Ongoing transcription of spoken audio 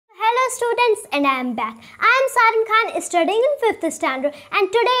students, and I am back. I am Sarim Khan, studying in 5th standard, and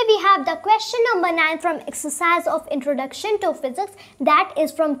today we have the question number 9 from exercise of Introduction to Physics, that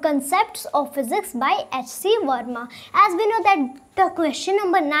is from Concepts of Physics by H.C. Verma. As we know that the question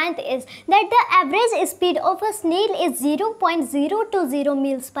number 9 is that the average speed of a snail is 0.020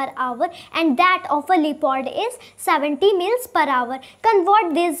 miles per hour and that of a leopard is 70 miles per hour.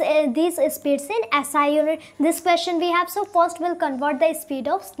 Convert these speeds in SI unit. This question we have, so first we'll convert the speed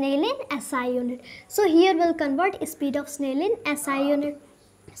of snail in SI unit. So here we'll convert speed of snail in SI unit.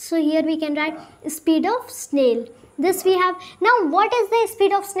 So here we can write speed of snail. This we have. Now what is the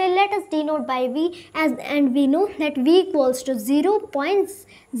speed of snail? Let us denote by V, and we know that V equals to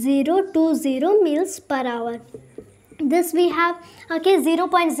 0.020 miles per hour. This we have, okay,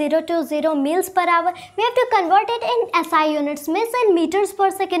 0.020 miles per hour. We have to convert it in SI units, means in meters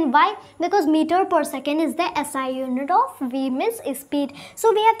per second. Why? Because meter per second is the SI unit of V, means speed.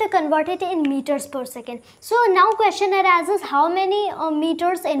 So we have to convert it in meters per second. So now question arises, how many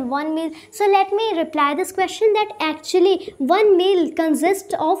meters in 1 mile? So let me reply this question that actually 1 mile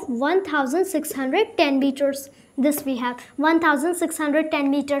consists of 1610 meters. This we have,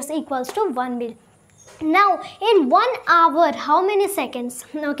 1610 meters equals to 1 mile. Now in 1 hour, how many seconds?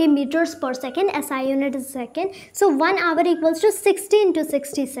 Okay, meters per second, SI unit is second. So 1 hour equals to 60 into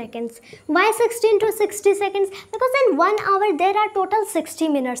 60 seconds. Why 60 into 60 seconds? Because in 1 hour there are total 60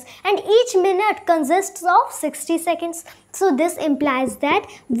 minutes and each minute consists of 60 seconds. So this implies that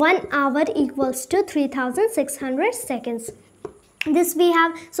 1 hour equals to 3600 seconds. This we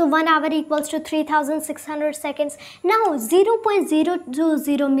have, so 1 hour equals to 3600 seconds. Now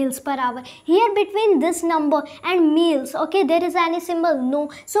 0.020 miles per hour. Here between this number and miles, okay, there is any symbol?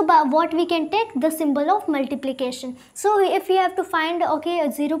 No. So what we can take? The symbol of multiplication. So if we have to find, okay,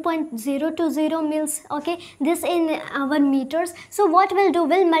 0.020 miles, okay, this in our meters. So what we'll do?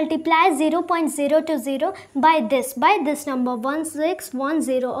 We'll multiply 0.020 by this number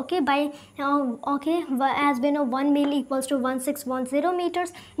 1610, okay, by okay, as we know 1 mile equals to 1610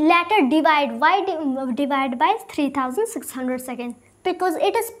 meters. Later divide. Why divide by 3600 seconds? Because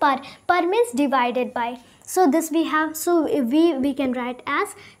it is per means divided by. So this we have, so we can write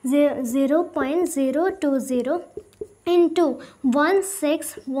as 0.020 into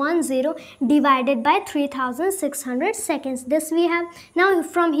 1610 divided by 3600 seconds. This we have. Now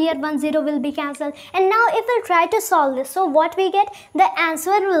from here 10 will be cancelled, and now if we try to solve this, so what we get? The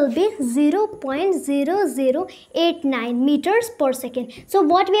answer will be 0.0089 meters per second. So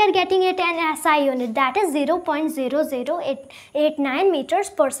what we are getting it in SI unit, that is 0.00889 meters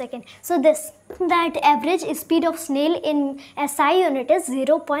per second. So that average speed of snail in SI unit is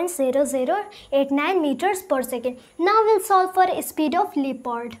 0.0089 meters per second. Now we'll solve for speed of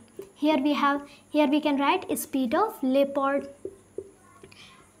leopard. Here we can write speed of leopard.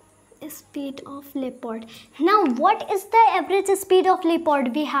 Speed of leopard. Now what is the average speed of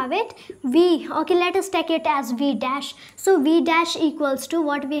leopard? We have it V. Okay, let us take it as V dash. So V dash equals to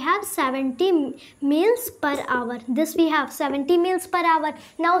what we have, 70 miles per hour. This we have 70 miles per hour.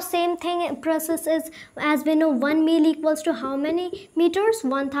 Now same thing process is, as we know 1 mile equals to how many meters?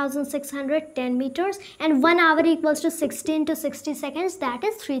 1610 meters, and 1 hour equals to 60 into 60 seconds, that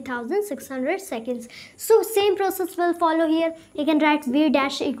is 3600 seconds. So same process will follow here. You can write V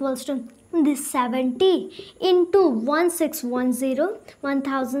dash equals to this 70 into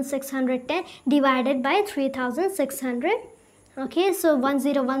 1610 divided by 3600. Okay, so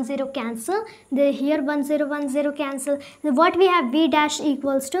 1010 cancel. Here 1010 cancel. What we have, V dash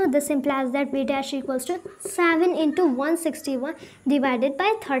equals to, this implies that V dash equals to 7 into 161 divided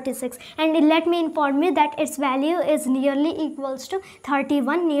by 36. And let me inform you that its value is nearly equals to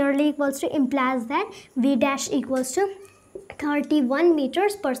 31. Nearly equals to implies that V dash equals to 31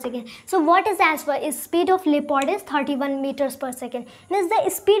 meters per second. So what is answer? Is speed of leopard is 31 meters per second. Means the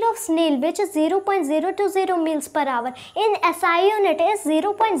speed of snail, which is 0.020 miles per hour, in SI unit is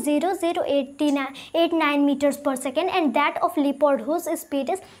 0.0089 meters per second, and that of leopard whose speed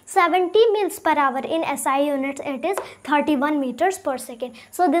is 70 miles per hour, in SI units it is 31 meters per second.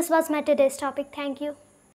 So this was my today's topic. Thank you.